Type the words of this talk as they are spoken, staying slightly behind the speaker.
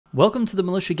Welcome to the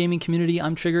Militia gaming community.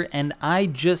 I'm Trigger and I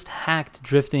just hacked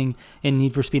drifting in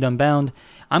Need for Speed Unbound.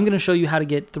 I'm going to show you how to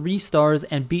get 3 stars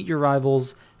and beat your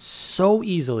rivals so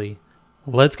easily.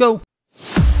 Let's go.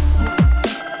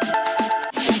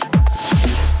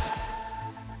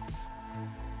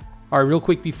 Alright, real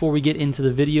quick before we get into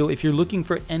the video, if you're looking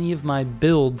for any of my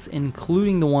builds,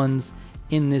 including the ones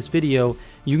in this video,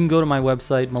 you can go to my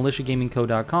website,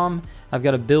 militiagamingco.com. I've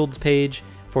got a builds page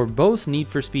for both Need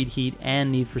for Speed Heat and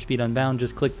Need for Speed Unbound.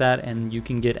 Just click that and you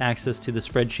can get access to the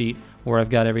spreadsheet where I've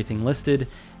got everything listed.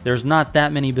 There's not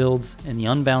that many builds in the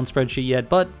Unbound spreadsheet yet,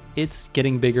 but it's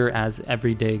getting bigger as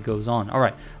every day goes on. All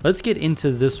right, let's get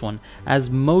into this one. As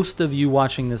most of you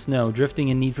watching this know, drifting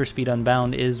in Need for Speed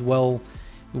Unbound is, well,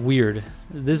 weird.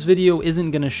 This video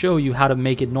isn't going to show you how to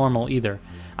make it normal either.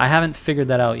 I haven't figured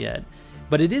that out yet.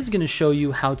 But it is going to show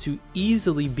you how to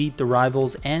easily beat the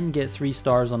rivals and get 3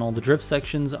 stars on all the drift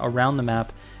sections around the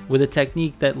map with a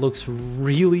technique that looks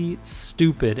really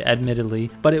stupid,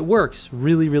 admittedly, but it works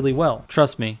really, really well.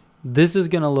 Trust me, this is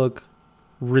going to look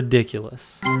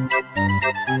ridiculous.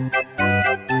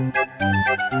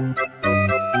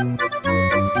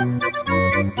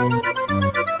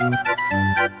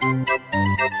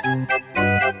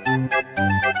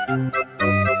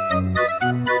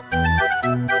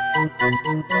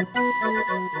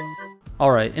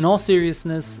 Alright, in all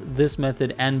seriousness, this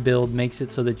method and build makes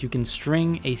it so that you can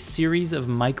string a series of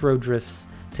micro drifts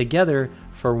together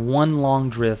for one long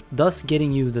drift, thus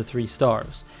getting you the 3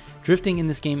 stars. Drifting in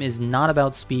this game is not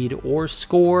about speed or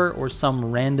score or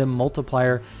some random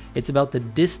multiplier, it's about the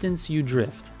distance you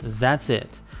drift. That's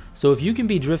it. So if you can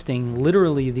be drifting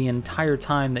literally the entire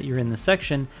time that you're in the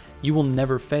section, you will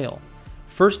never fail.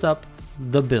 First up,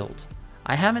 the build.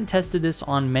 I haven't tested this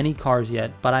on many cars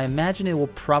yet, but I imagine it will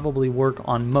probably work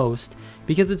on most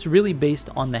because it's really based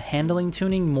on the handling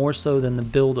tuning more so than the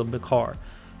build of the car.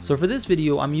 So for this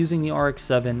video, I'm using the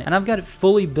RX-7 and I've got it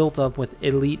fully built up with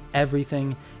elite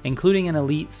everything, including an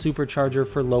elite supercharger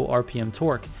for low RPM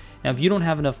torque. Now, if you don't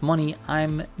have enough money,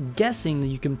 I'm guessing that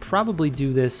you can probably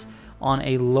do this on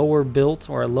a lower built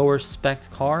or a lower spec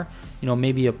car,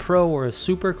 maybe a pro or a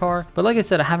super car. But like I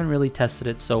said, I haven't really tested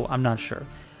it, so I'm not sure.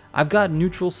 I've got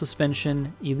neutral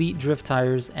suspension, elite drift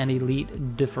tires, and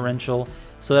elite differential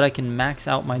so that I can max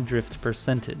out my drift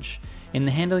percentage. In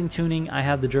the handling tuning, I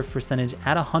have the drift percentage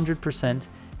at 100%,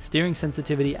 steering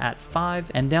sensitivity at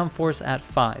 5, and downforce at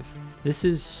 5. This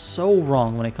is so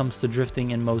wrong when it comes to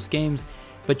drifting in most games,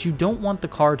 but you don't want the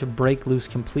car to break loose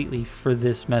completely for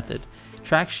this method.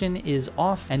 Traction is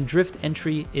off and drift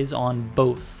entry is on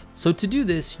both. So to do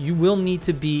this, you will need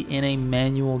to be in a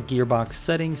manual gearbox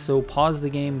setting, so pause the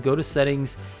game, go to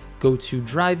settings, go to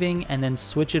driving, and then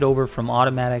switch it over from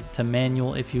automatic to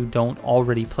manual if you don't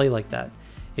already play like that.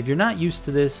 If you're not used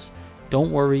to this,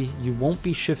 don't worry, you won't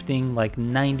be shifting like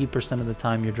 90% of the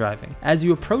time you're driving. As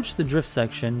you approach the drift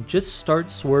section, just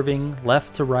start swerving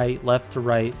left to right,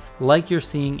 like you're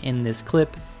seeing in this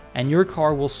clip, and your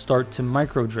car will start to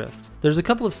micro drift. There's a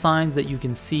couple of signs that you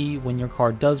can see when your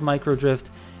car does micro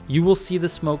drift. You will see the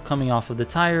smoke coming off of the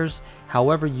tires,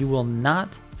 however you will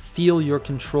not feel your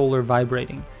controller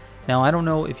vibrating. Now, I don't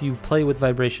know if you play with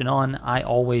vibration on, I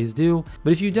always do,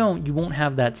 but if you don't, you won't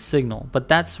have that signal. But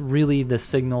that's really the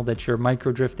signal that you're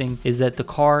micro drifting, is that the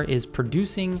car is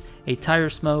producing a tire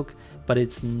smoke, but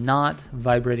it's not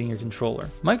vibrating your controller.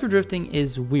 Micro drifting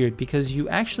is weird because you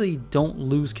actually don't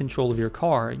lose control of your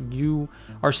car. You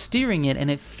are steering it and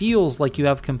it feels like you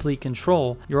have complete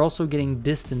control. You're also getting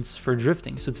distance for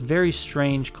drifting. So it's a very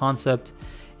strange concept.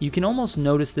 You can almost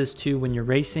notice this too when you're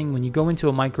racing. When you go into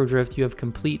a micro drift, you have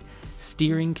complete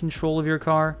steering control of your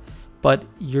car, but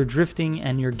you're drifting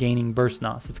and you're gaining burst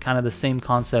NOS. It's kind of the same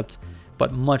concept,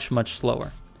 but much, much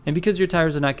slower. And because your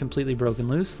tires are not completely broken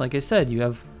loose, like I said, you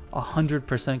have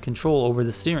 100% control over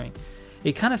the steering.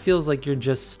 It kind of feels like you're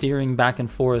just steering back and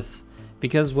forth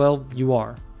because, well, you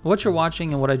are. What you're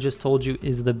watching and what I just told you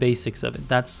is the basics of it.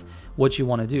 That's what you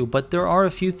want to do. But there are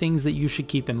a few things that you should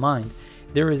keep in mind.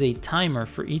 There is a timer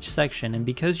for each section, and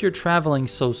because you're traveling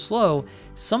so slow,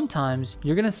 sometimes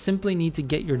you're going to simply need to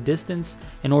get your distance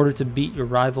in order to beat your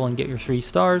rival and get your 3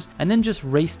 stars, and then just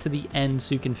race to the end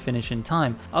so you can finish in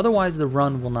time. Otherwise, the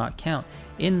run will not count.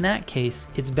 In that case,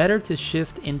 it's better to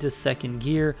shift into second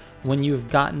gear when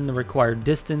you've gotten the required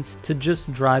distance to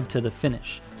just drive to the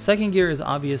finish. Second gear is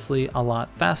obviously a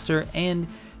lot faster, and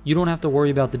you don't have to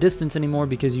worry about the distance anymore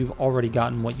because you've already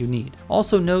gotten what you need.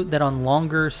 Also note that on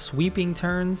longer sweeping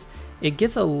turns, it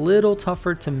gets a little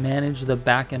tougher to manage the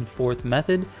back and forth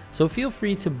method, so feel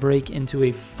free to break into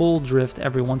a full drift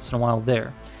every once in a while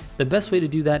there. The best way to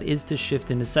do that is to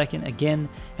shift into second again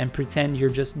and pretend you're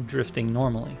just drifting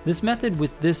normally. This method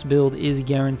with this build is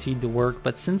guaranteed to work,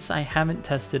 but since I haven't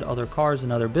tested other cars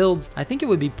and other builds, I think it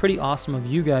would be pretty awesome of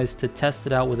you guys to test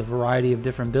it out with a variety of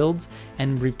different builds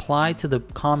and reply to the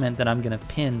comment that I'm going to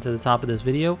pin to the top of this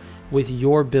video with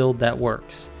your build that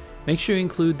works. Make sure you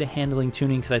include the handling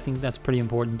tuning because I think that's pretty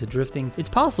important to drifting. It's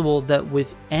possible that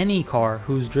with any car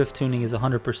whose drift tuning is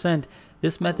 100%,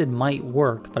 this method might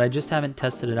work, but I just haven't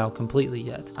tested it out completely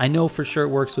yet. I know for sure it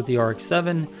works with the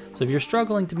RX-7, so if you're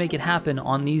struggling to make it happen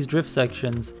on these drift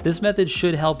sections, this method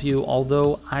should help you,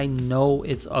 although I know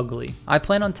it's ugly. I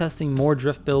plan on testing more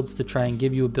drift builds to try and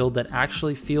give you a build that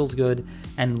actually feels good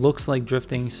and looks like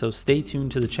drifting, so stay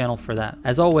tuned to the channel for that.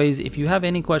 As always, if you have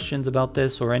any questions about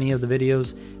this or any of the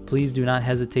videos, please do not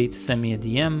hesitate to send me a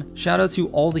DM. Shout out to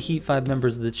all the Heat 5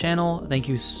 members of the channel. Thank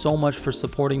you so much for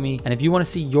supporting me. And if you want to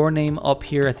see your name up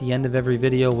here at the end of every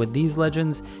video with these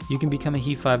legends, you can become a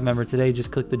Heat 5 member today.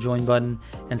 Just click the join button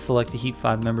and select the Heat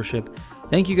 5 membership.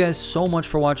 Thank you guys so much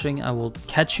for watching. I will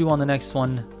catch you on the next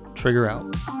one. Trigger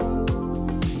out.